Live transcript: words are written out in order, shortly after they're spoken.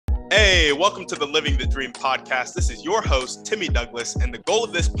Hey, welcome to the Living the Dream podcast. This is your host, Timmy Douglas, and the goal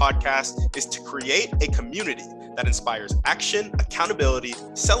of this podcast is to create a community that inspires action, accountability,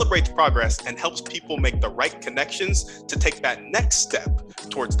 celebrates progress, and helps people make the right connections to take that next step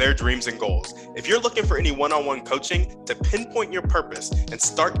towards their dreams and goals. If you're looking for any one-on-one coaching to pinpoint your purpose and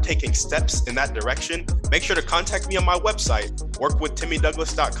start taking steps in that direction, make sure to contact me on my website,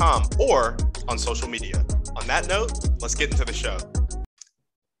 workwithtimmydouglas.com, or on social media. On that note, let's get into the show.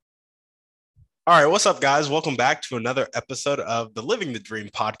 All right, what's up, guys? Welcome back to another episode of the Living the Dream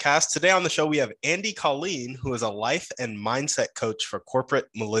podcast. Today on the show, we have Andy Colleen, who is a life and mindset coach for corporate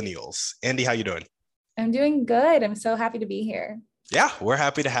millennials. Andy, how you doing? I'm doing good. I'm so happy to be here. Yeah, we're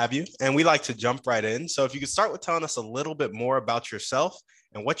happy to have you. And we like to jump right in. So if you could start with telling us a little bit more about yourself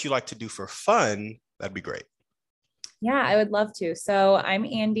and what you like to do for fun, that'd be great. Yeah, I would love to. So I'm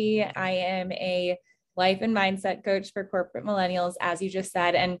Andy. I am a life and mindset coach for corporate millennials, as you just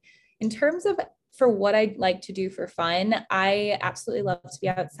said. And in terms of for what I'd like to do for fun, I absolutely love to be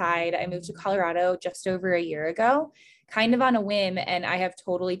outside. I moved to Colorado just over a year ago, kind of on a whim, and I have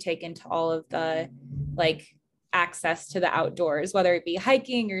totally taken to all of the access to the outdoors, whether it be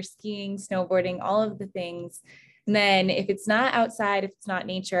hiking or skiing, snowboarding, all of the things. And then if it's not outside, if it's not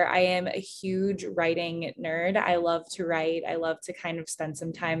nature, I am a huge writing nerd. I love to write. I love to kind of spend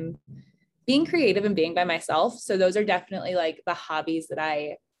some time being creative and being by myself. So those are definitely like the hobbies that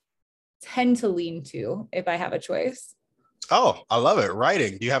I tend to lean to if I have a choice. Oh, I love it.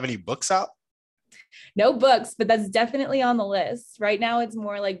 Writing. Do you have any books out? No books, but that's definitely on the list. Right now, it's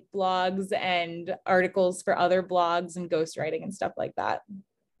more like blogs and articles for other blogs and ghostwriting and stuff like that.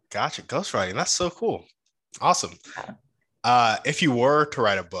 Gotcha. Ghostwriting. That's so cool. Awesome. Yeah. If you were to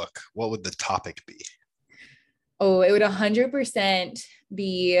write a book, what would the topic be? Oh, it would 100%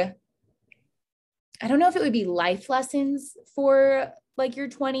 be, I don't know if it would be life lessons for like your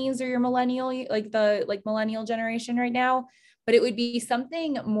 20s or your millennial, like the millennial generation right now, but it would be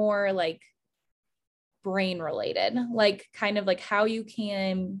something more like brain related, like kind of like how you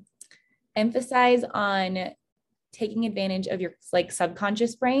can emphasize on taking advantage of your like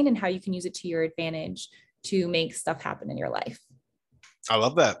subconscious brain and how you can use it to your advantage to make stuff happen in your life. I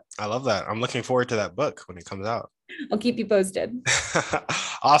love that. I love that. I'm looking forward to that book when it comes out. I'll keep you posted.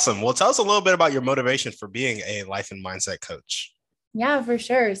 Awesome. Well, tell us a little bit about your motivation for being a life and mindset coach. Yeah, for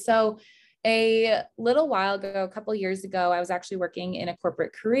sure. So a little while ago, a couple of years ago, I was actually working in a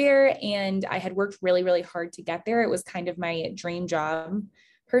corporate career and I had worked really, really hard to get there. It was kind of my dream job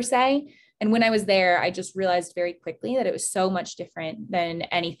per se. And when I was there, I just realized very quickly that it was so much different than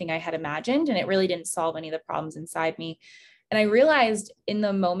anything I had imagined. And it really didn't solve any of the problems inside me. And I realized in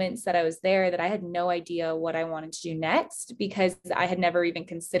the moments that I was there that I had no idea what I wanted to do next because I had never even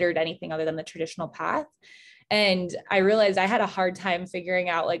considered anything other than the traditional path. And I realized I had a hard time figuring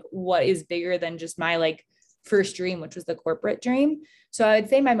out like what is bigger than just my like first dream, which was the corporate dream. So I would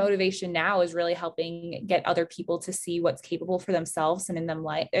say my motivation now is really helping get other people to see what's capable for themselves and in them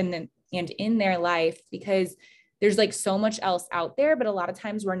life and in their life, because there's like so much else out there, but a lot of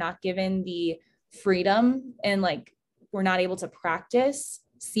times we're not given the freedom and like we're not able to practice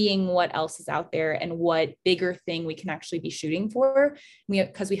seeing what else is out there and what bigger thing we can actually be shooting for,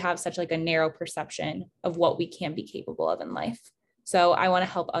 because we have such like a narrow perception of what we can be capable of in life. So I want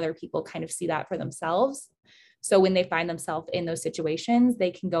to help other people kind of see that for themselves. So when they find themselves in those situations, they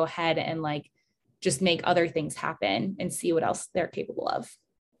can go ahead and like just make other things happen and see what else they're capable of.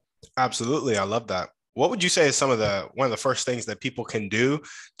 Absolutely. I love that. What would you say is one of the first things that people can do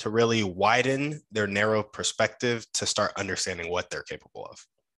to really widen their narrow perspective to start understanding what they're capable of?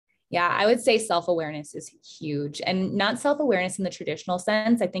 Yeah, I would say self-awareness is huge, and not self-awareness in the traditional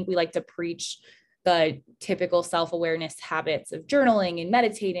sense. I think we like to preach the typical self-awareness habits of journaling and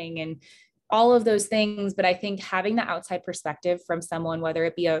meditating and all of those things. But I think having the outside perspective from someone, whether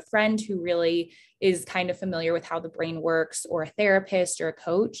it be a friend who really is kind of familiar with how the brain works, or a therapist or a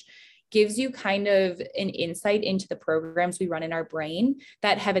coach, gives you kind of an insight into the programs we run in our brain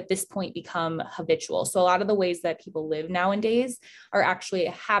that have at this point become habitual. So a lot of the ways that people live nowadays are actually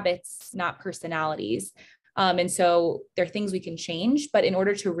habits, not personalities. And so there are things we can change, but in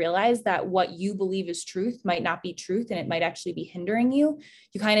order to realize that what you believe is truth might not be truth, and it might actually be hindering you,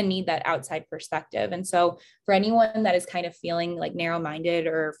 you kind of need that outside perspective. And so for anyone that is kind of feeling like narrow-minded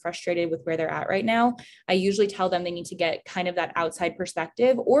or frustrated with where they're at right now, I usually tell them they need to get kind of that outside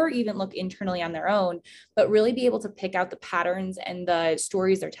perspective, or even look internally on their own, but really be able to pick out the patterns and the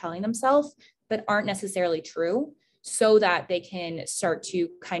stories they're telling themselves that aren't necessarily true, so that they can start to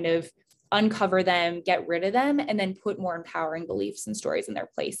kind of uncover them, get rid of them, and then put more empowering beliefs and stories in their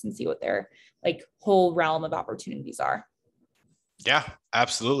place and see what their like whole realm of opportunities are. Yeah,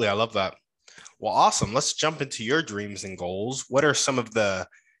 absolutely. I love that. Well, awesome. Let's jump into your dreams and goals. What are some of the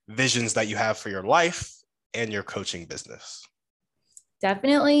visions that you have for your life and your coaching business?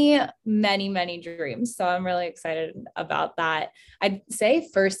 Definitely many, many dreams. So I'm really excited about that. I'd say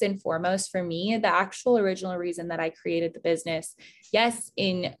first and foremost for me, the actual original reason that I created the business, yes,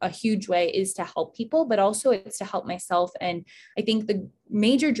 in a huge way is to help people, but also it's to help myself. And I think the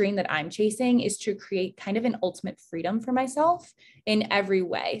major dream that I'm chasing is to create kind of an ultimate freedom for myself in every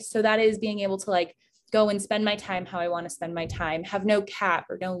way. So that is being able to like go and spend my time how I want to spend my time, have no cap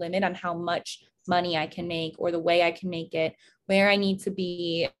or no limit on how much money I can make or the way I can make it, where I need to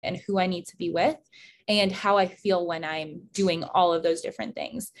be and who I need to be with, and how I feel when I'm doing all of those different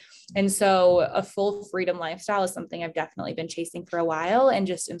things. And so a full freedom lifestyle is something I've definitely been chasing for a while and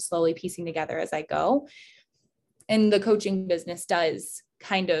just am slowly piecing together as I go. And the coaching business does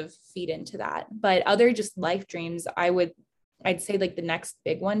kind of feed into that. But other just life dreams, I'd say like the next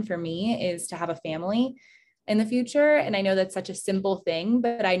big one for me is to have a family in the future. And I know that's such a simple thing,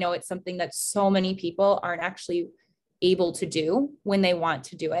 but I know it's something that so many people aren't actually able to do when they want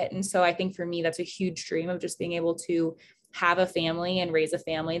to do it. And so I think for me, that's a huge dream of just being able to have a family and raise a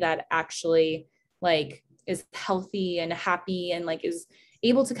family that actually like is healthy and happy and like is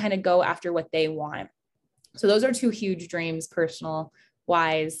able to kind of go after what they want. So those are two huge dreams, personal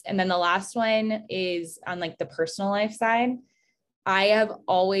wise. And then the last one is on like the personal life side. I have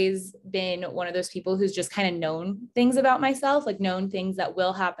always been one of those people who's just kind of known things about myself, like known things that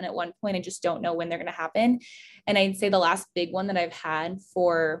will happen at one point. I just don't know when they're going to happen. And I'd say the last big one that I've had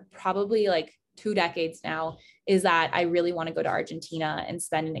for probably like 2 decades now is that I really want to go to Argentina and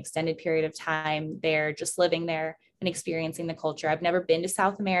spend an extended period of time there, just living there and experiencing the culture. I've never been to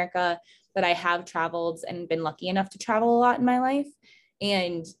South America, but I have traveled and been lucky enough to travel a lot in my life.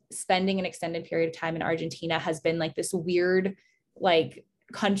 And spending an extended period of time in Argentina has been like this weird like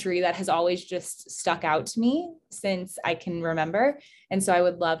country that has always just stuck out to me since I can remember. And so I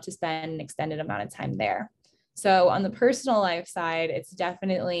would love to spend an extended amount of time there. So on the personal life side, it's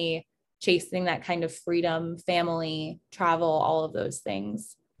definitely chasing that kind of freedom, family, travel, all of those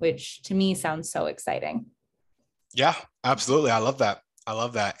things, which to me sounds so exciting. Yeah, absolutely. I love that. I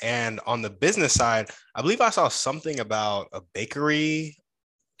love that. And on the business side, I believe I saw something about a bakery.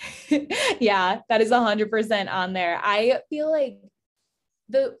 Yeah, that is 100% on there. I feel like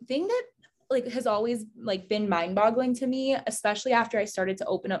the thing that like has always like been mind-boggling to me, especially after I started to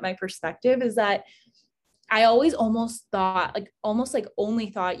open up my perspective, is that I always almost like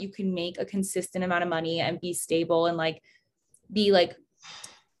only thought you can make a consistent amount of money and be stable and like be like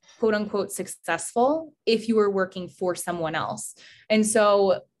quote unquote successful if you were working for someone else. And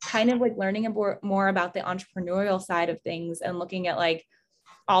so kind of like learning more about the entrepreneurial side of things and looking at like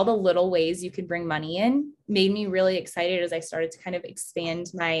all the little ways you could bring money in made me really excited as I started to kind of expand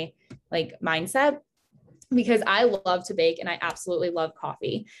my like mindset, because I love to bake and I absolutely love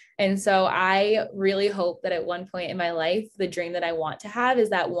coffee. And so I really hope that at one point in my life, the dream that I want to have is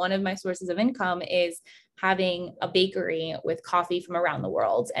that one of my sources of income is having a bakery with coffee from around the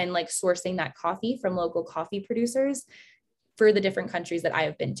world and like sourcing that coffee from local coffee producers for the different countries that I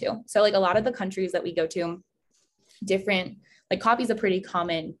have been to. So like a lot of the countries that we go to, different, like coffee is a pretty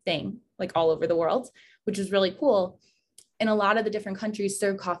common thing, like all over the world, which is really cool. And a lot of the different countries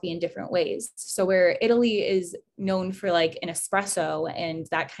serve coffee in different ways. So where Italy is known for like an espresso and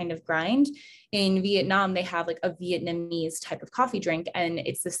that kind of grind, in Vietnam, they have like a Vietnamese type of coffee drink, and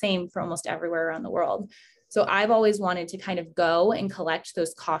it's the same for almost everywhere around the world. So I've always wanted to kind of go and collect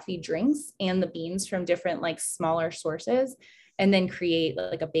those coffee drinks and the beans from different like smaller sources, and then create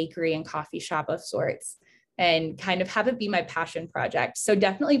like a bakery and coffee shop of sorts and kind of have it be my passion project. So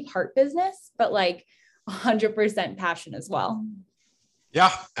definitely part business, but like 100% passion as well.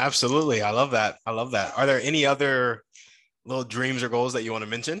 Yeah, absolutely. I love that. I love that. Are there any other little dreams or goals that you want to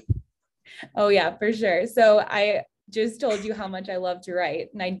mention? Oh yeah, for sure. So I just told you how much I love to write,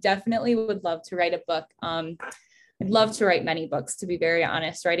 and I definitely would love to write a book. I'd love to write many books, to be very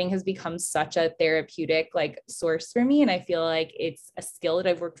honest. Writing has become such a therapeutic like source for me. And I feel like it's a skill that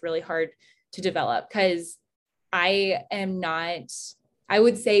I've worked really hard to develop, because I am not, I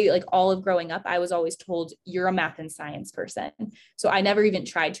would say like all of growing up, I was always told you're a math and science person. So I never even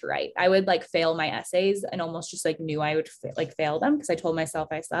tried to write. I would like fail my essays and almost just like knew I would like fail them because I told myself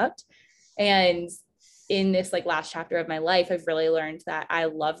I sucked. And in this like last chapter of my life, I've really learned that I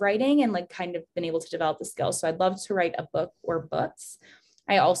love writing and like kind of been able to develop the skills. So I'd love to write a book or books.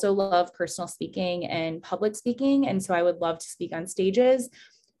 I also love personal speaking and public speaking. And so I would love to speak on stages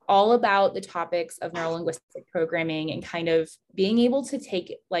all about the topics of neurolinguistic programming and kind of being able to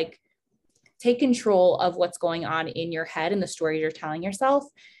take like take control of what's going on in your head and the stories you're telling yourself.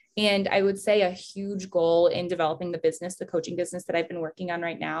 And I would say a huge goal in developing the business, the coaching business that I've been working on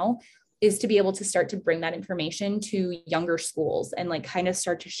right now, is to be able to start to bring that information to younger schools and like kind of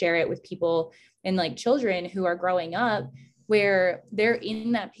start to share it with people and like children who are growing up, where they're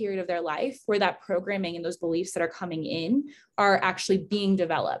in that period of their life where that programming and those beliefs that are coming in are actually being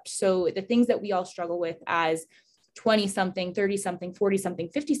developed. So the things that we all struggle with as 20 something, 30 something, 40 something,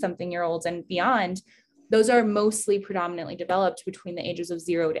 50 something year olds and beyond, those are mostly predominantly developed between the ages of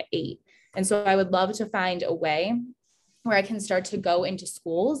 0 to 8. And so I would love to find a way where I can start to go into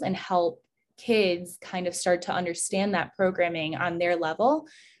schools and help kids kind of start to understand that programming on their level,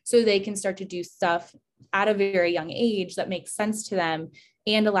 so they can start to do stuff at a very young age that makes sense to them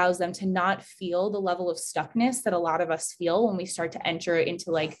and allows them to not feel the level of stuckness that a lot of us feel when we start to enter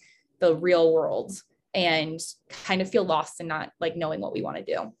into like the real world and kind of feel lost and not like knowing what we want to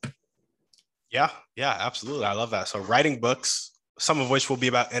do. Yeah, absolutely. I love that. So writing books, some of which will be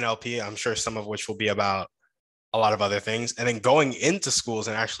about NLP, I'm sure some of which will be about a lot of other things, and then going into schools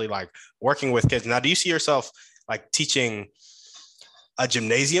and actually like working with kids. Now, do you see yourself like teaching a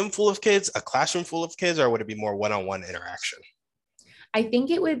gymnasium full of kids, a classroom full of kids, or would it be more one-on-one interaction? I think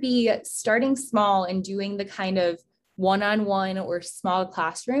it would be starting small and doing the kind of one-on-one or small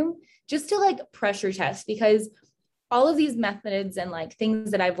classroom just to like pressure test, because all of these methods and like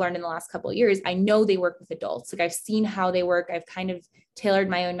things that I've learned in the last couple of years, I know they work with adults. Like I've seen how they work. I've kind of tailored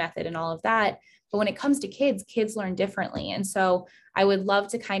my own method and all of that. But when it comes to kids, kids learn differently. And so I would love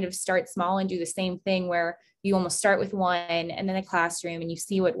to kind of start small and do the same thing where you almost start with one and then a classroom and you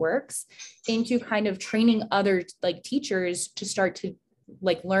see what works, into kind of training other like teachers to start to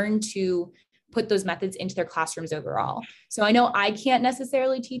like learn to put those methods into their classrooms overall. So I know I can't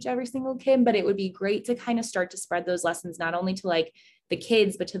necessarily teach every single kid, but it would be great to kind of start to spread those lessons, not only to like the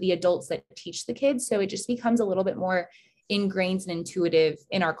kids, but to the adults that teach the kids. So it just becomes a little bit more ingrained and intuitive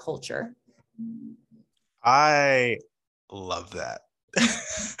in our culture. I love that.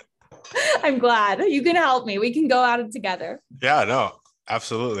 I'm glad you can help me. We can go at it together. Yeah, no,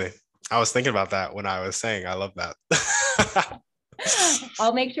 absolutely. I was thinking about that when I was saying I love that.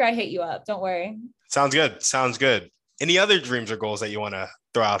 I'll make sure I hit you up. Don't worry. Sounds good. Any other dreams or goals that you want to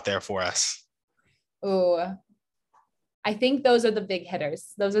throw out there for us? Oh, I think those are the big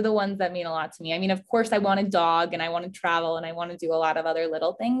hitters. Those are the ones that mean a lot to me. I mean, of course, I want a dog and I want to travel and I want to do a lot of other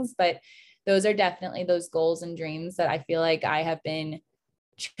little things, but those are definitely those goals and dreams that I feel like I have been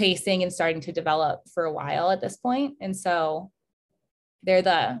chasing and starting to develop for a while at this point. And so they're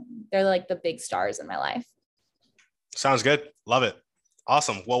like the big stars in my life. Sounds good. Love it.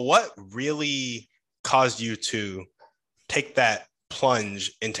 Awesome. Well, what really caused you to take that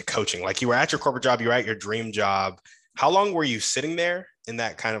plunge into coaching? Like you were at your corporate job, you were at your dream job. How long were you sitting there in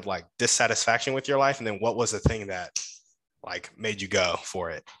that kind of like dissatisfaction with your life? And then what was the thing that like made you go for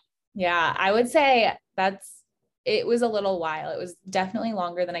it? Yeah, I would say it was a little while. It was definitely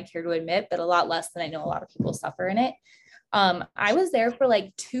longer than I care to admit, but a lot less than I know a lot of people suffer in it. I was there for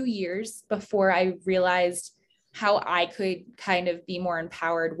like 2 years before I realized how I could kind of be more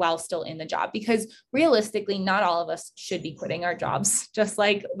empowered while still in the job, because realistically, not all of us should be quitting our jobs just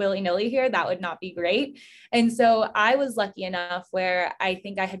like willy-nilly here. That would not be great. And so I was lucky enough where I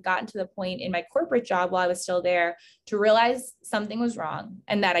think I had gotten to the point in my corporate job while I was still there to realize something was wrong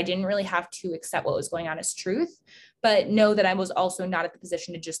and that I didn't really have to accept what was going on as truth, but know that I was also not at the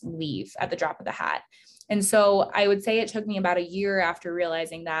position to just leave at the drop of the hat. And so I would say it took me about a year after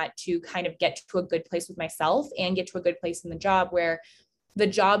realizing that to kind of get to a good place with myself and get to a good place in the job where the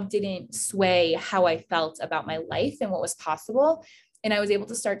job didn't sway how I felt about my life and what was possible. And I was able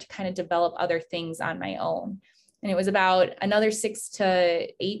to start to kind of develop other things on my own. And it was about another 6 to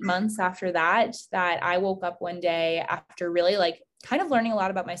 8 months after that I woke up one day after really like kind of learning a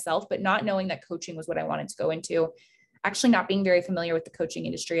lot about myself, but not knowing that coaching was what I wanted to go into, actually not being very familiar with the coaching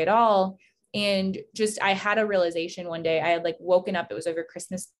industry at all. And just, I had a realization one day. I had like woken up, it was over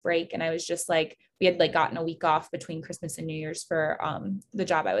Christmas break. And I was just like, we had like gotten a week off between Christmas and New Year's for the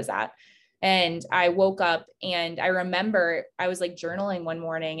job I was at. And I woke up and I remember I was like journaling one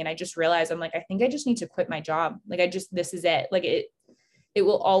morning and I just realized, I'm like, I think I just need to quit my job. Like, this is it. Like it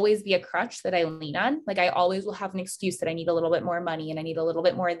will always be a crutch that I lean on. Like I always will have an excuse that I need a little bit more money and I need a little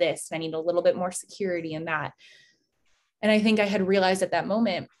bit more of this. And I need a little bit more security in that. And I think I had realized at that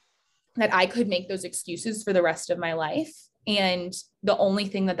moment that I could make those excuses for the rest of my life. And the only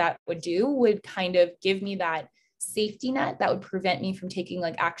thing that would do would kind of give me that safety net that would prevent me from taking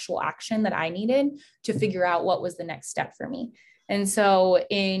like actual action that I needed to figure out what was the next step for me. And so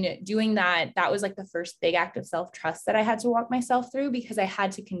in doing that, that was like the first big act of self-trust that I had to walk myself through, because I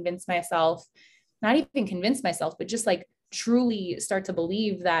had to convince myself, not even convince myself, but just like truly start to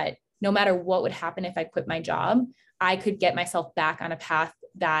believe that no matter what would happen if I quit my job, I could get myself back on a path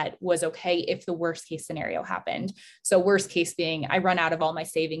that was okay if the worst case scenario happened. So worst case being I run out of all my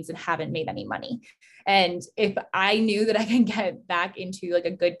savings and haven't made any money. And if I knew that I can get back into like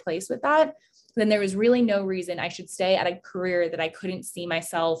a good place with that, then there was really no reason I should stay at a career that I couldn't see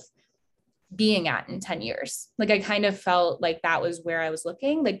myself being at in 10 years. Like I kind of felt like that was where I was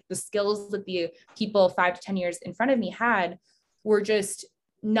looking. Like the skills that the people 5 to 10 years in front of me had were just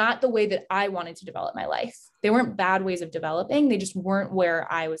not the way that I wanted to develop my life. They weren't bad ways of developing. They just weren't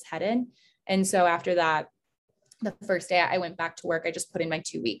where I was headed. And so after that, the first day I went back to work, I just put in my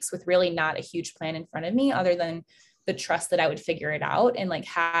 2 weeks with really not a huge plan in front of me other than the trust that I would figure it out, and like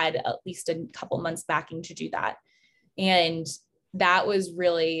had at least a couple months backing to do that. And that was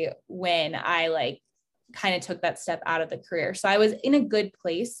really when I like kind of took that step out of the career. So I was in a good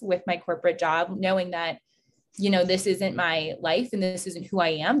place with my corporate job, knowing that, you know, this isn't my life and this isn't who I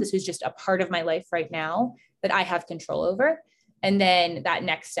am. This is just a part of my life right now that I have control over. And then that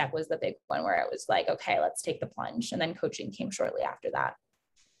next step was the big one where it was like, okay, let's take the plunge. And then coaching came shortly after that.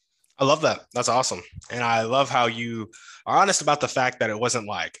 I love that. That's awesome. And I love how you are honest about the fact that it wasn't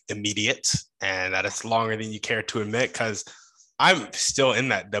like immediate and that it's longer than you care to admit, because I'm still in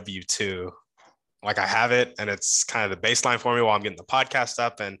that W-2. Like I have it and it's kind of the baseline for me while I'm getting the podcast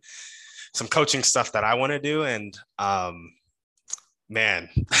up and some coaching stuff that I want to do. And man,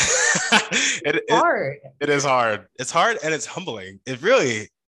 it is hard. It's hard and it's humbling. It really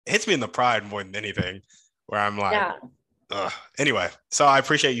hits me in the pride more than anything, where I'm like, yeah. Anyway, so I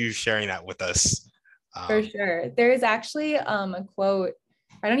appreciate you sharing that with us. For sure. There's actually a quote.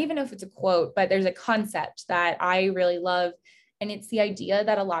 I don't even know if it's a quote, but there's a concept that I really love. And it's the idea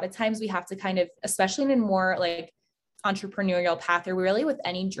that a lot of times we have to kind of, especially in a more like entrepreneurial path, or really with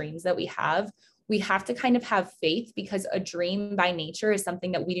any dreams that we have to kind of have faith, because a dream by nature is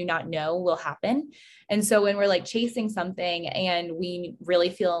something that we do not know will happen. And so when we're like chasing something and we really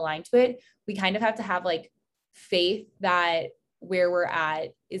feel aligned to it, we kind of have to have like faith that where we're at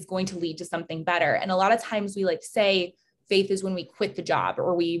is going to lead to something better. And a lot of times we like say faith is when we quit the job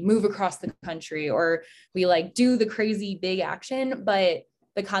or we move across the country or we like do the crazy big action. But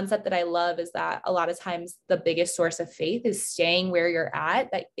the concept that I love is that a lot of times the biggest source of faith is staying where you're at,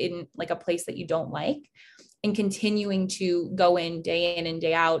 that in like a place that you don't like, and continuing to go in and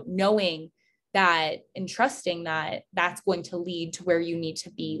day out, knowing that and trusting that that's going to lead to where you need to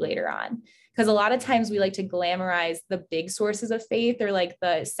be later on. Because a lot of times we like to glamorize the big sources of faith, or like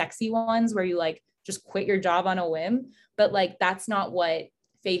the sexy ones where you like just quit your job on a whim. But like, that's not what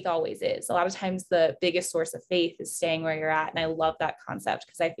faith always is. A lot of times the biggest source of faith is staying where you're at. And I love that concept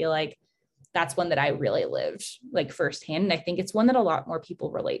because I feel like that's one that I really lived like firsthand. And I think it's one that a lot more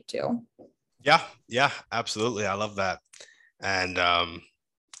people relate to. Yeah, absolutely. I love that. And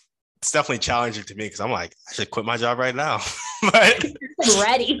it's definitely challenging to me because I'm like, I should quit my job right now. But I'm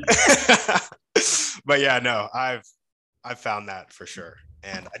ready. But yeah, no, I've found that for sure.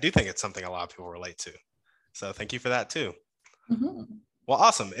 And I do think it's something a lot of people relate to. So thank you for that too. Mm-hmm. Well,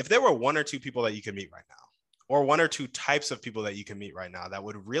 awesome. If there were one or two people that you could meet right now, or one or two types of people that you can meet right now that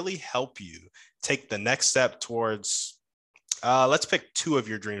would really help you take the next step towards, let's pick two of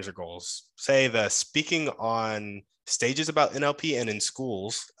your dreams or goals. Say the speaking on stages about NLP and in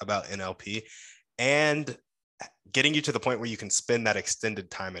schools about NLP, and getting you to the point where you can spend that extended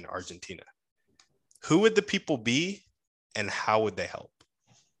time in Argentina. Who would the people be and how would they help?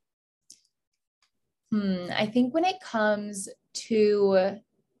 I think when it comes to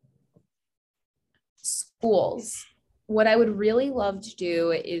schools, what I would really love to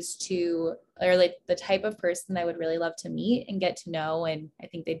do is or like the type of person I would really love to meet and get to know, and I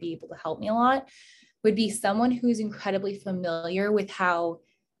think they'd be able to help me a lot, would be someone who's incredibly familiar with how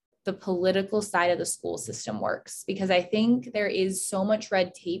the political side of the school system works. Because I think there is so much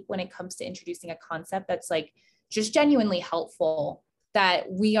red tape when it comes to introducing a concept that's like just genuinely helpful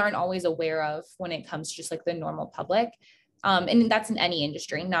that we aren't always aware of when it comes to just like the normal public. And that's in any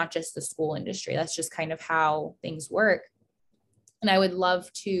industry, not just the school industry. That's just kind of how things work. And I would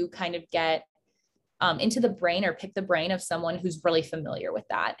love to kind of get into the brain or pick the brain of someone who's really familiar with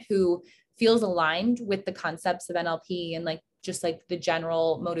that, who feels aligned with the concepts of NLP and like just like the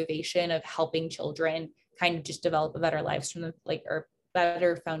general motivation of helping children kind of just develop a better lives from them, like, or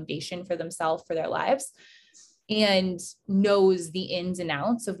better foundation for themselves, for their lives, and knows the ins and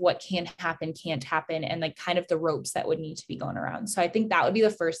outs of what can happen, can't happen, and like kind of the ropes that would need to be going around. So I think that would be the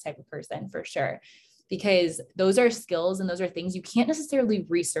first type of person for sure. because those are skills and those are things you can't necessarily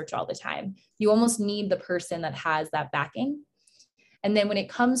research all the time. You almost need the person that has that backing. And then when it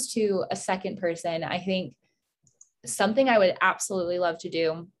comes to a second person, I think something I would absolutely love to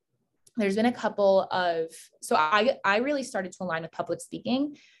do, there's been a couple of, so I really started to align with public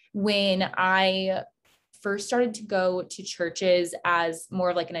speaking when I first started to go to churches as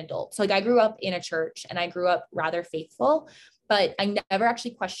more of like an adult. So like I grew up in a church and I grew up rather faithful, but I never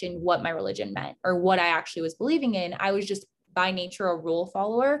actually questioned what my religion meant or what I actually was believing in. I was just by nature a rule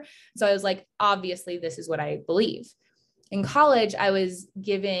follower. So I was like, obviously this is what I believe. In college, I was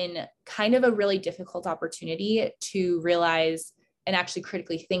given kind of a really difficult opportunity to realize and actually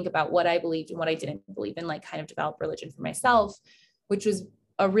critically think about what I believed and what I didn't believe in, like kind of develop religion for myself, which was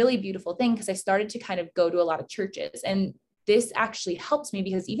a really beautiful thing because I started to kind of go to a lot of churches. And this actually helped me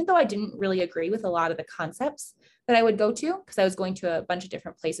because even though I didn't really agree with a lot of the concepts that I would go to, because I was going to a bunch of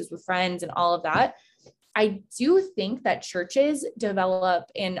different places with friends and all of that, I do think that churches develop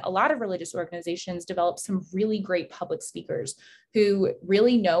and a lot of religious organizations develop some really great public speakers who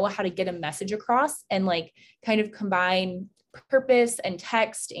really know how to get a message across and like kind of combine purpose and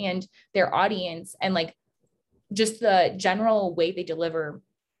text and their audience and like just the general way they deliver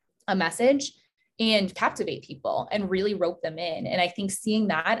a message and captivate people and really rope them in. And I think seeing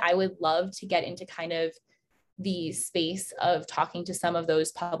that, I would love to get into kind of the space of talking to some of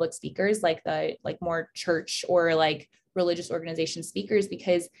those public speakers, like the like more church or like religious organization speakers,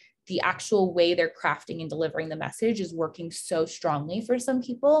 because the actual way they're crafting and delivering the message is working so strongly for some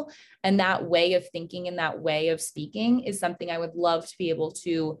people. And that way of thinking and that way of speaking is something I would love to be able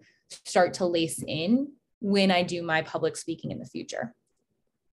to start to lace in when I do my public speaking in the future.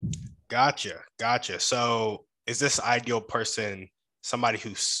 Gotcha. So is this ideal person somebody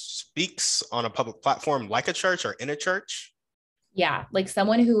who speaks on a public platform like a church or in a church? Yeah, like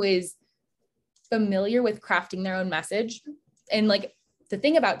someone who is familiar with crafting their own message. And like the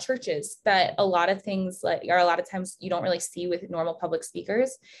thing about churches that a lot of things like, or a lot of times you don't really see with normal public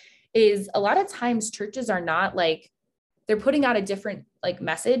speakers is a lot of times churches are not like, they're putting out a different like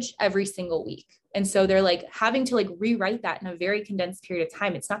message every single week. And so they're like having to like rewrite that in a very condensed period of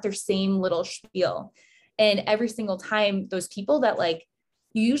time. It's not their same little spiel. And every single time those people that like,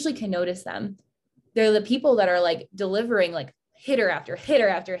 you usually can notice them, they're the people that are like delivering like hitter after hitter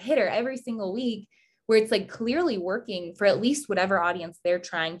after hitter every single week, where it's like clearly working for at least whatever audience they're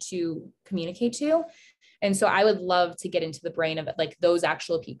trying to communicate to. And so I would love to get into the brain of like those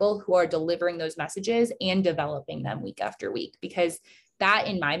actual people who are delivering those messages and developing them week after week, because that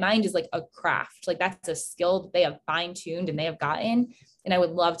in my mind is like a craft. Like that's a skill that they have fine-tuned and they have gotten. And I would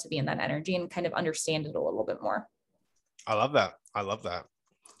love to be in that energy and kind of understand it a little bit more. I love that.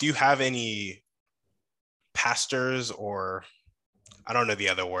 Do you have any pastors or I don't know the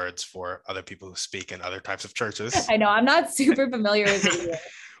other words for other people who speak in other types of churches? I know I'm not super familiar with it.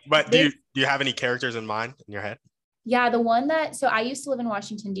 But do you have any characters in mind in your head? Yeah, the one that, so I used to live in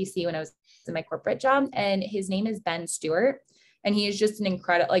Washington, D.C. when I was in my corporate job, and his name is Ben Stewart. And he is just an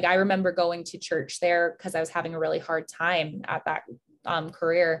incredible, like I remember going to church there because I was having a really hard time at that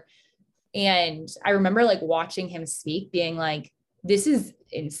career. And I remember like watching him speak, being like, this is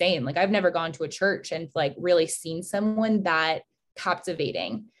insane. Like I've never gone to a church and like really seen someone that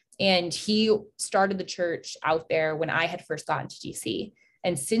captivating. And he started the church out there when I had first gotten to DC.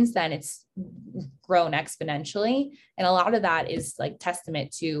 And since then it's grown exponentially. And a lot of that is like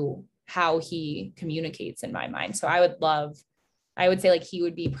testament to how he communicates in my mind. So I would say like he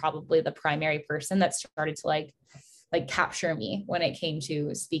would be probably the primary person that started to like capture me when it came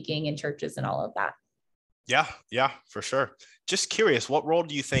to speaking in churches and all of that. Yeah, for sure. Just curious, what role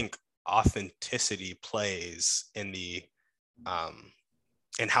do you think authenticity plays in the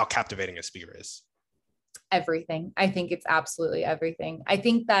in how captivating a speaker is? Everything. I think it's absolutely everything. I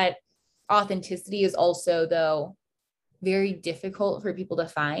think that authenticity is also, though, very difficult for people to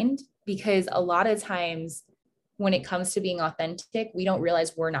find, because a lot of times when it comes to being authentic, we don't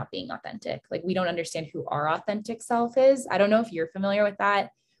realize we're not being authentic. Like we don't understand who our authentic self is. I don't know if you're familiar with that,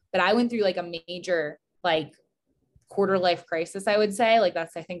 but I went through like a major like quarter life crisis, I would say. Like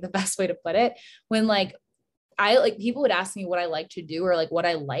that's, I think, the best way to put it. When like I like people would ask me what I like to do or like what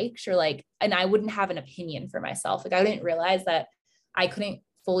I liked or like, and I wouldn't have an opinion for myself. Like I didn't realize that I couldn't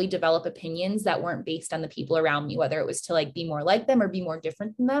fully develop opinions that weren't based on the people around me, whether it was to like be more like them or be more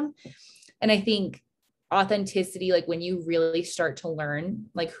different than them. And I think authenticity, like when you really start to learn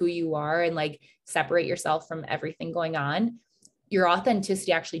like who you are and like separate yourself from everything going on, your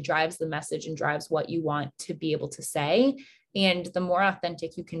authenticity actually drives the message and drives what you want to be able to say. And the more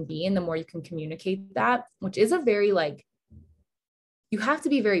authentic you can be and the more you can communicate that, which is a very like you have to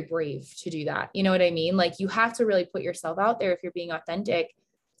be very brave to do that. You know what I mean? Like you have to really put yourself out there if you're being authentic,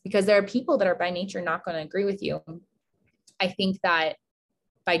 because there are people that are by nature not going to agree with you. I think that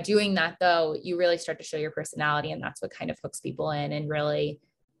by doing that, though, you really start to show your personality, and that's what kind of hooks people in and really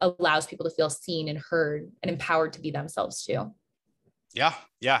allows people to feel seen and heard and empowered to be themselves too. Yeah,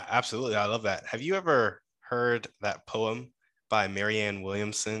 yeah, absolutely. I love that. Have you ever heard that poem by Marianne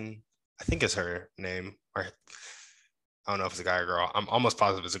Williamson? I think is her name, or I don't know if it's a guy or girl. I'm almost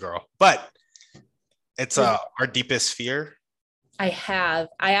positive it's a girl, but it's Our Deepest Fear. I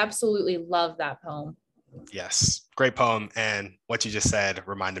absolutely love that poem. Yes, great poem. And what you just said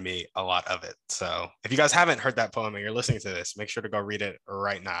reminded me a lot of it. So if you guys haven't heard that poem and you're listening to this, make sure to go read it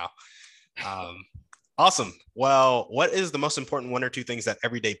right now. Awesome. Well, what is the most important one or two things that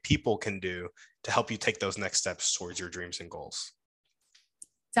everyday people can do to help you take those next steps towards your dreams and goals?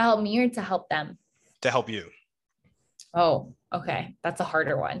 To help me or to help them? To help you. Oh, okay. That's a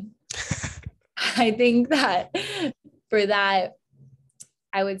harder one. I think that for that,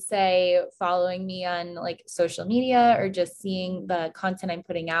 I would say following me on like social media or just seeing the content I'm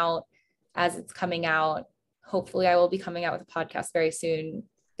putting out as it's coming out. Hopefully I will be coming out with a podcast very soon.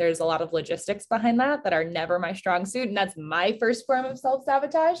 There's a lot of logistics behind that are never my strong suit. And that's my first form of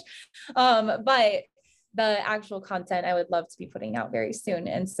self-sabotage. But the actual content I would love to be putting out very soon.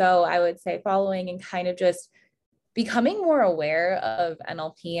 And so I would say following and kind of just becoming more aware of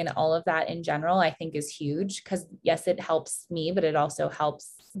NLP and all of that in general, I think is huge, because yes, it helps me, but it also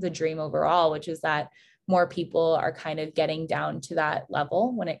helps the dream overall, which is that more people are kind of getting down to that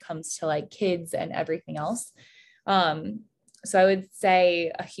level when it comes to like kids and everything else. So I would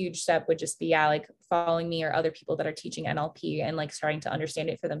say a huge step would just be, like following me or other people that are teaching NLP and like starting to understand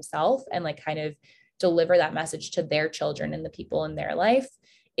it for themselves and like kind of deliver that message to their children and the people in their life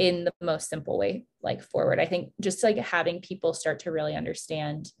in the most simple way, like forward. I think just like having people start to really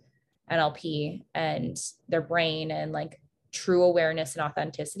understand NLP and their brain and like true awareness and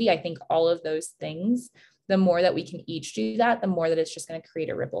authenticity. I think all of those things, the more that we can each do that, the more that it's just going to create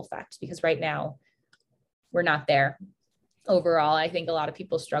a ripple effect, because right now we're not there. Overall, I think a lot of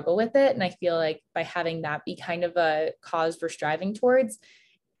people struggle with it. And I feel like by having that be kind of a cause we're striving towards,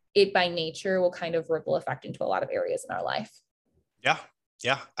 it by nature will kind of ripple effect into a lot of areas in our life.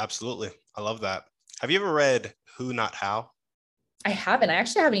 Yeah, absolutely. I love that. Have you ever read Who Not How? I haven't. I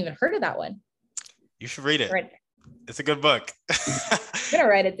actually haven't even heard of that one. You should read it. Right. It's a good book. I'm going to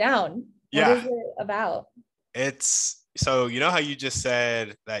write it down. Yeah. What is it about? It's so, you know how you just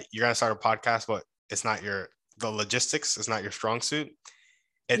said that you're going to start a podcast, but it's not the logistics is not your strong suit.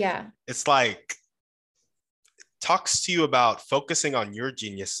 It's like talks to you about focusing on your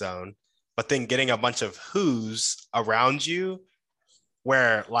genius zone, but then getting a bunch of who's around you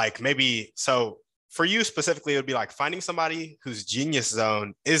where like maybe, so for you specifically, it would be like finding somebody whose genius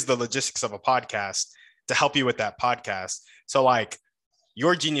zone is the logistics of a podcast to help you with that podcast. So like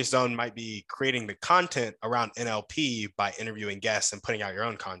your genius zone might be creating the content around NLP by interviewing guests and putting out your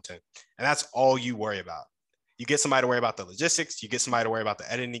own content. And that's all you worry about. You get somebody to worry about the logistics, you get somebody to worry about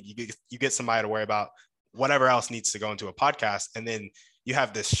the editing, you get somebody to worry about whatever else needs to go into a podcast. And then you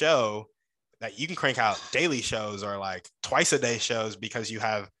have this show that you can crank out daily shows or like twice a day shows because you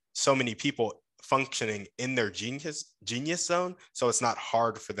have so many people functioning in their genius zone. So it's not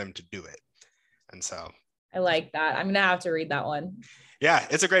hard for them to do it. And so I like that. I'm going to have to read that one. Yeah,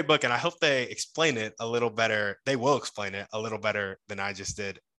 it's a great book. And I hope they explain it a little better. They will explain it a little better than I just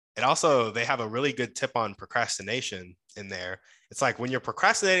did. And also they have a really good tip on procrastination in there. It's like when you're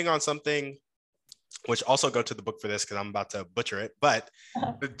procrastinating on something, which also go to the book for this because I'm about to butcher it. But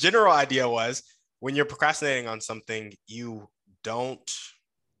the general idea was when you're procrastinating on something,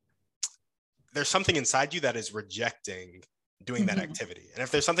 there's something inside you that is rejecting doing that activity. And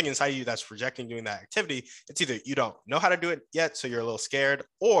if there's something inside you that's rejecting doing that activity, it's either you don't know how to do it yet, so you're a little scared,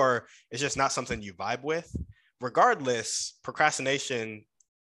 or it's just not something you vibe with. Regardless, procrastination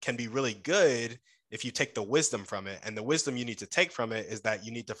can be really good if you take the wisdom from it. And the wisdom you need to take from it is that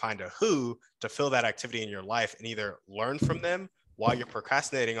you need to find a who to fill that activity in your life and either learn from them while you're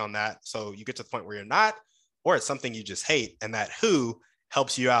procrastinating on that, so you get to the point where you're not, or it's something you just hate. And that who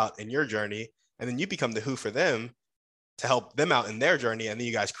helps you out in your journey. And then you become the who for them to help them out in their journey. And then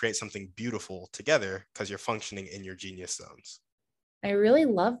you guys create something beautiful together because you're functioning in your genius zones. I really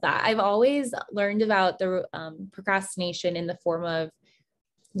love that. I've always learned about the procrastination in the form of,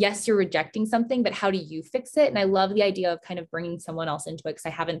 yes, you're rejecting something, but how do you fix it? And I love the idea of kind of bringing someone else into it because I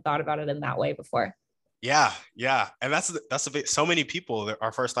haven't thought about it in that way before. Yeah. And that's a bit, so many people,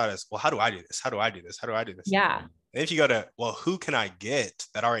 our first thought is, well, how do I do this? How do I do this? How do I do this? Yeah. And if you go to, well, who can I get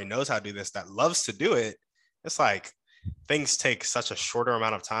that already knows how to do this, that loves to do it? It's like, things take such a shorter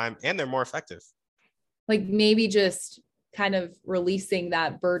amount of time and they're more effective. Like maybe just kind of releasing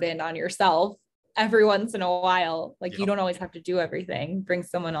that burden on yourself every once in a while. Like you don't always have to do everything. Bring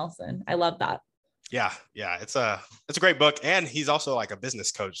someone else in. I love that. Yeah. It's a great book. And he's also like a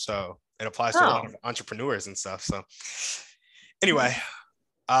business coach. So it applies to a lot of entrepreneurs and stuff. So anyway,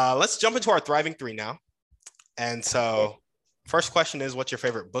 let's jump into our Thriving 3 now. And so first question is, what's your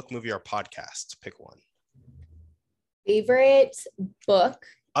favorite book, movie, or podcast? Pick one. Favorite book.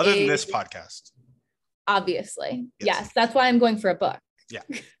 Other than this podcast. Obviously. Yes. That's why I'm going for a book. Yeah.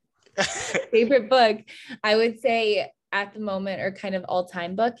 Favorite book, I would say at the moment, or kind of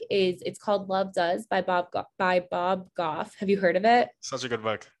all-time book, it's called Love Does by Bob Goff. Have you heard of it? Such a good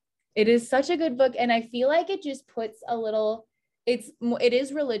book. It is such a good book. And I feel like it just puts a little, it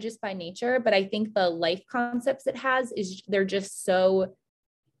is religious by nature, but I think the life concepts it has they're just so,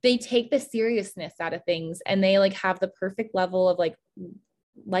 they take the seriousness out of things and they like have the perfect level of like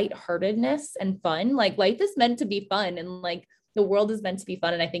lightheartedness and fun. Like life is meant to be fun and like the world is meant to be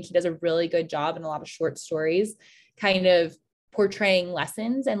fun. And I think he does a really good job in a lot of short stories, kind of portraying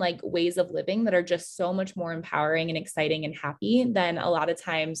lessons and like ways of living that are just so much more empowering and exciting and happy than a lot of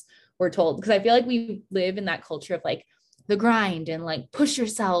times we're told. Because I feel like we live in that culture of like the grind and like push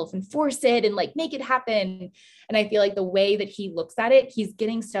yourself and force it and like make it happen. And I feel like the way that he looks at it, he's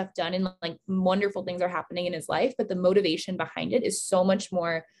getting stuff done and like wonderful things are happening in his life, but the motivation behind it is so much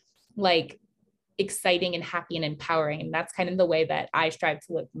more like exciting and happy and empowering. And that's kind of the way that I strive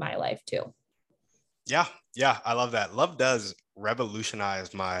to live my life too. Yeah. I love that. Love Does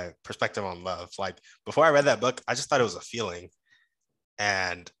revolutionize my perspective on love. Like before I read that book, I just thought it was a feeling.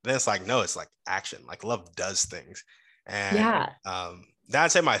 And then it's like, no, it's like action. Like love does things. And then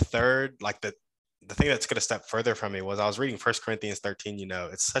I'd say my third, like the thing that took it a step further from me was I was reading 1 Corinthians 13,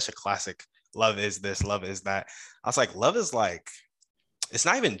 it's such a classic. Love is this, love is that. I was like, love is like, it's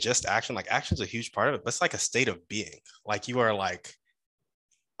not even just action. Like action's a huge part of it, but it's like a state of being. Like you are like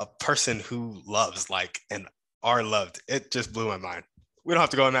a person who loves like and are loved. It just blew my mind. We don't have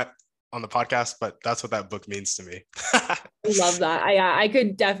to go on that on the podcast, but that's what that book means to me. I love that. I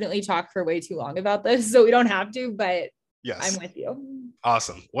could definitely talk for way too long about this, so we don't have to, but yes, I'm with you.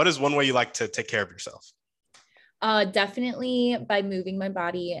 Awesome. What is one way you like to take care of yourself? Definitely by moving my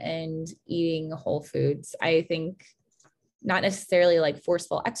body and eating whole foods. I think not necessarily like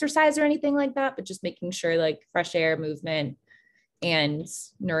forceful exercise or anything like that, but just making sure like fresh air, movement, and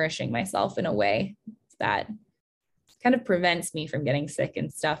nourishing myself in a way that kind of prevents me from getting sick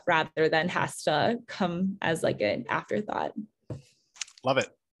and stuff rather than has to come as like an afterthought. Love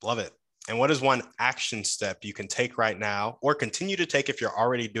it. And what is one action step you can take right now or continue to take if you're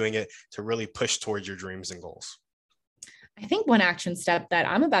already doing it to really push towards your dreams and goals? I think one action step that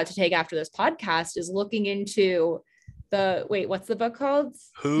I'm about to take after this podcast is looking into what's the book called?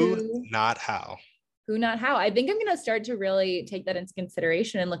 Who, Not How. Who, Not How. I think I'm going to start to really take that into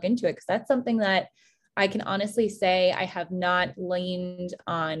consideration and look into it because that's something that I can honestly say I have not leaned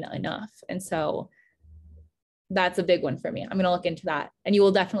on enough. And so that's a big one for me. I'm going to look into that and you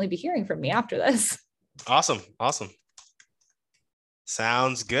will definitely be hearing from me after this. Awesome.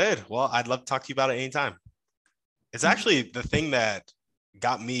 Sounds good. Well, I'd love to talk to you about it anytime. It's actually the thing that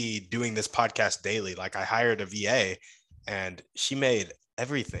got me doing this podcast daily. Like I hired a VA and she made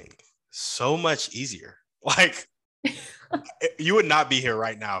everything so much easier. Like you would not be here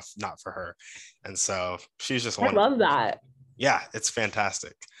right now if not for her. And so she's just wonderful. I love that. Yeah, it's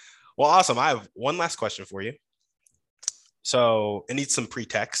fantastic. Well, awesome. I have one last question for you. So it needs some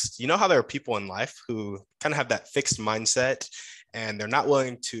pretext. You know how there are people in life who kind of have that fixed mindset and they're not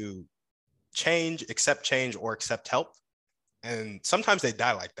willing to accept change, or accept help. And sometimes they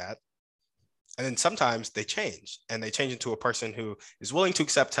die like that. And then sometimes they change into a person who is willing to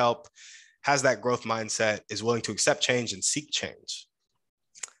accept help, has that growth mindset, is willing to accept change and seek change.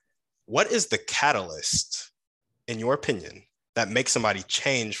 What is the catalyst, in your opinion, that makes somebody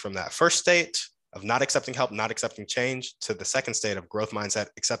change from that first state of not accepting help, not accepting change, to the second state of growth mindset,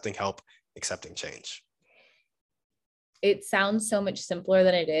 accepting help, accepting change? It sounds so much simpler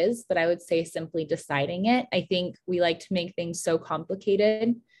than it is, but I would say simply deciding it. I think we like to make things so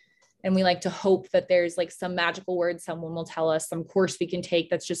complicated and we like to hope that there's like some magical word someone will tell us, some course we can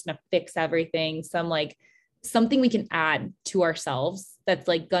take that's just going to fix everything, something we can add to ourselves that's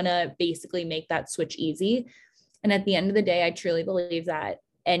like gonna basically make that switch easy. And at the end of the day, I truly believe that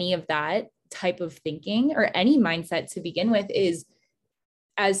any of that type of thinking or any mindset to begin with is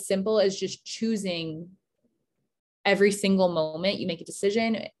as simple as just choosing every single moment you make a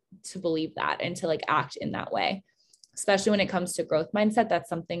decision to believe that and to like act in that way. Especially when it comes to growth mindset, that's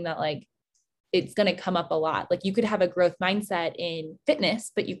something that like it's going to come up a lot. Like you could have a growth mindset in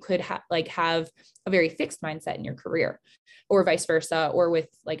fitness, but you could have a very fixed mindset in your career, or vice versa, or with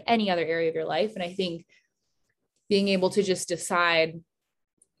like any other area of your life. And I think being able to just decide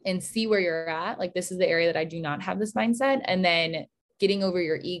and see where you're at, like, this is the area that I do not have this mindset. And then getting over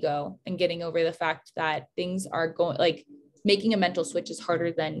your ego and getting over the fact that things are going, like, making a mental switch is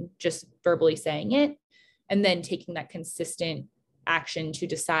harder than just verbally saying it. And then taking that consistent action to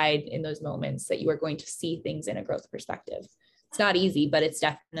decide in those moments that you are going to see things in a growth perspective. It's not easy, but it's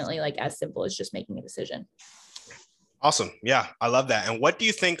definitely like as simple as just making a decision. Awesome. Yeah, I love that. And what do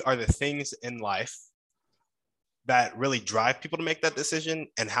you think are the things in life that really drive people to make that decision?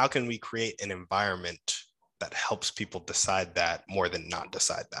 And how can we create an environment that helps people decide that more than not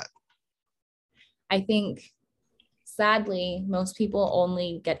decide that? I think, sadly, most people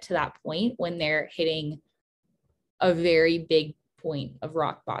only get to that point when they're hitting a very big point of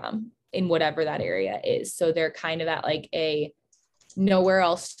rock bottom in whatever that area is. So they're kind of at like a nowhere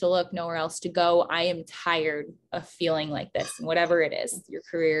else to look, nowhere else to go. I am tired of feeling like this, and whatever it is, your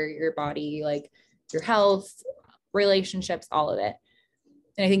career, your body, like your health, relationships, all of it.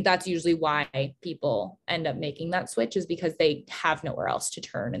 And I think that's usually why people end up making that switch, is because they have nowhere else to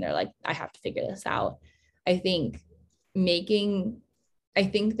turn and they're like, I have to figure this out. I think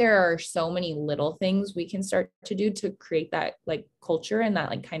there are so many little things we can start to do to create that like culture and that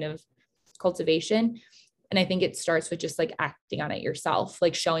like kind of cultivation. And I think it starts with just like acting on it yourself,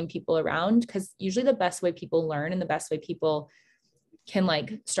 like showing people around, because usually the best way people learn and the best way people can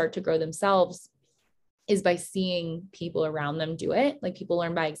like start to grow themselves is by seeing people around them do it. Like, people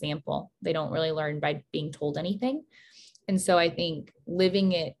learn by example. They don't really learn by being told anything. And so I think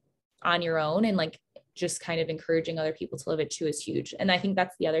living it on your own and like just kind of encouraging other people to live it too is huge. And I think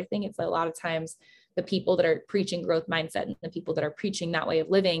that's the other thing. It's a lot of times the people that are preaching growth mindset and the people that are preaching that way of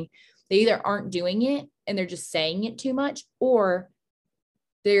living, they either aren't doing it and they're just saying it too much, or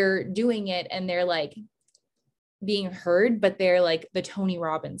they're doing it and they're like being heard, but they're like the Tony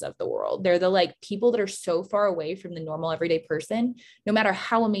Robbins of the world. They're the like people that are so far away from the normal everyday person. No matter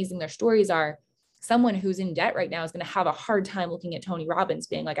how amazing their stories are, someone who's in debt right now is going to have a hard time looking at Tony Robbins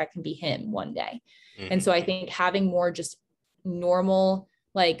being like, I can be him one day. Mm-hmm. And so I think having more just normal,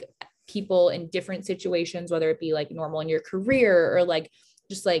 like, people in different situations, whether it be like normal in your career or like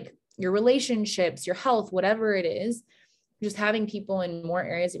just like your relationships, your health, whatever it is, just having people in more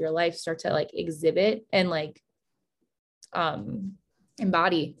areas of your life start to like exhibit and like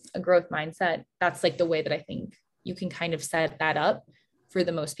embody a growth mindset. That's like the way that I think you can kind of set that up for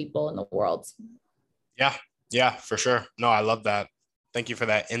the most people in the world. Yeah, for sure. No, I love that. Thank you for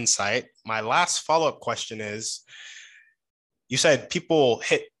that insight. My last follow-up question is, you said people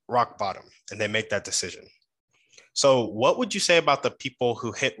hit rock bottom and they make that decision. So what would you say about the people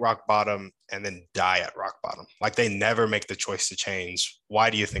who hit rock bottom and then die at rock bottom? Like, they never make the choice to change. Why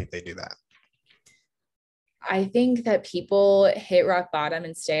do you think they do that? I think that people hit rock bottom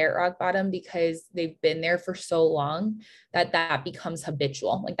and stay at rock bottom because they've been there for so long that becomes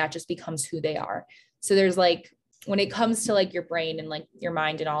habitual. Like, that just becomes who they are. So there's like, when it comes to like your brain and like your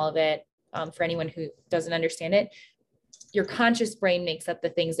mind and all of it, for anyone who doesn't understand it, your conscious brain makes up the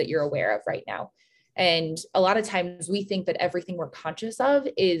things that you're aware of right now. And a lot of times we think that everything we're conscious of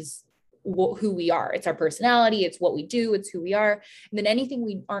is who we are. It's our personality. It's what we do. It's who we are. And then anything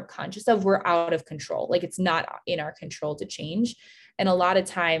we aren't conscious of, we're out of control. Like, it's not in our control to change. And a lot of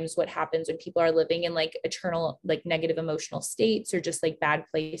times what happens when people are living in like eternal, like negative emotional states or just like bad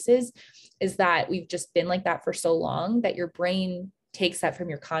places, is that we've just been like that for so long that your brain takes that from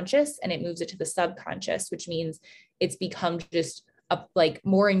your conscious and it moves it to the subconscious, which means it's become just a like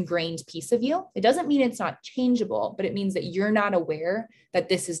more ingrained piece of you. It doesn't mean it's not changeable, but it means that you're not aware that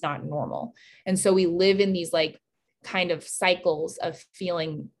this is not normal. And so we live in these like kind of cycles of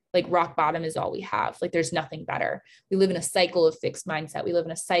feeling like rock bottom is all we have. Like, there's nothing better. We live in a cycle of fixed mindset. We live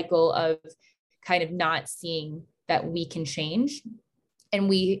in a cycle of kind of not seeing that we can change. And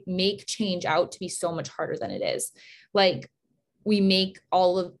we make change out to be so much harder than it is. Like, we make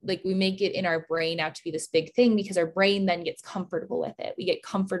it in our brain out to be this big thing because our brain then gets comfortable with it. We get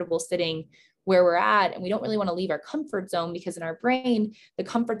comfortable sitting where we're at, and we don't really want to leave our comfort zone, because in our brain, the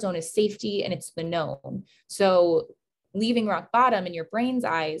comfort zone is safety and it's the known. So leaving rock bottom in your brain's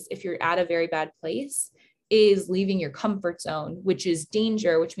eyes, if you're at a very bad place, is leaving your comfort zone, which is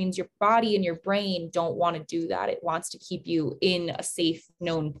danger, which means your body and your brain don't want to do that. It wants to keep you in a safe,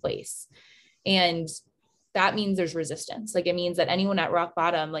 known place. And that means there's resistance. Like, it means that anyone at rock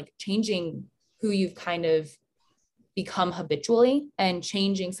bottom, like changing who you've kind of become habitually and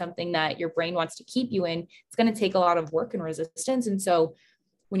changing something that your brain wants to keep you in, it's going to take a lot of work and resistance. And so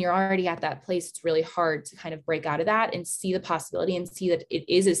when you're already at that place, it's really hard to kind of break out of that and see the possibility and see that it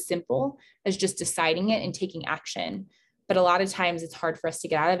is as simple as just deciding it and taking action. But a lot of times it's hard for us to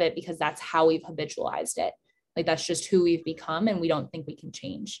get out of it because that's how we've habitualized it. Like that's just who we've become and we don't think we can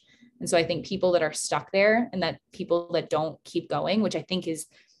change. And so I think people that are stuck there and that people that don't keep going, which I think is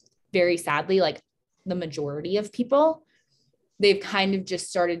very sadly, like the majority of people, they've kind of just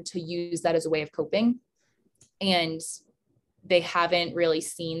started to use that as a way of coping. And they haven't really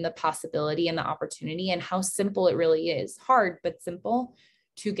seen the possibility and the opportunity and how simple it really is, hard, but simple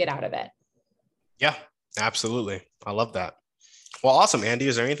to get out of it. Yeah, absolutely. I love that. Well, awesome. Andy,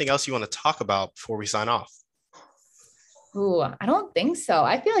 is there anything else you want to talk about before we sign off? Ooh, I don't think so.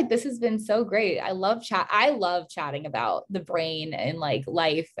 I feel like this has been so great. I love chatting about the brain and like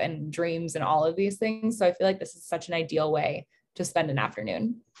life and dreams and all of these things. So I feel like this is such an ideal way to spend an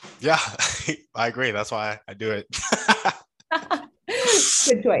afternoon. Yeah, I agree. That's why I do it.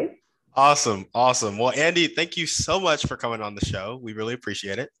 Good choice. Awesome. Well, Andy, thank you so much for coming on the show. We really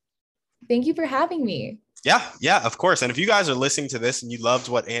appreciate it. Thank you for having me. Yeah, of course. And if you guys are listening to this and you loved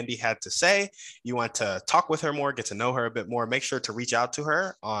what Andy had to say, you want to talk with her more, get to know her a bit more, make sure to reach out to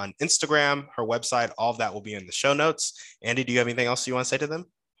her on Instagram, her website, all of that will be in the show notes. Andy, do you have anything else you want to say to them?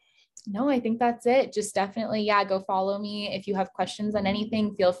 No, I think that's it. Just definitely, go follow me. If you have questions on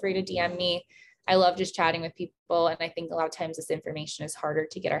anything, feel free to DM me. I love just chatting with people. And I think a lot of times this information is harder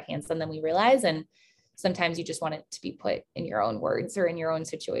to get our hands on than we realize. And sometimes you just want it to be put in your own words or in your own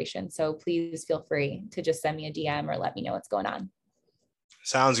situation. So please feel free to just send me a DM or let me know what's going on.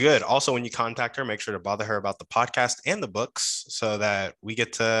 Sounds good. Also, when you contact her, make sure to bother her about the podcast and the books so that we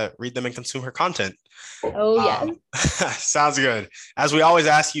get to read them and consume her content. Oh, yeah. Sounds good. As we always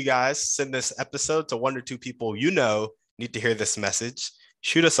ask you guys, send this episode to 1 or 2 people you know need to hear this message.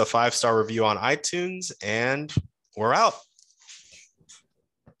 Shoot us a 5-star review on iTunes, and we're out.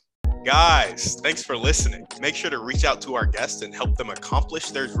 Guys, thanks for listening. Make sure to reach out to our guests and help them accomplish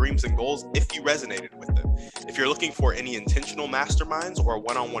their dreams and goals if you resonated with them. If you're looking for any intentional masterminds or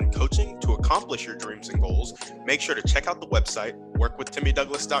one-on-one coaching to accomplish your dreams and goals, make sure to check out the website,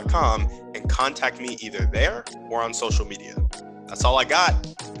 workwithtimmydouglas.com, and contact me either there or on social media. That's all I got.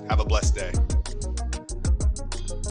 Have a blessed day.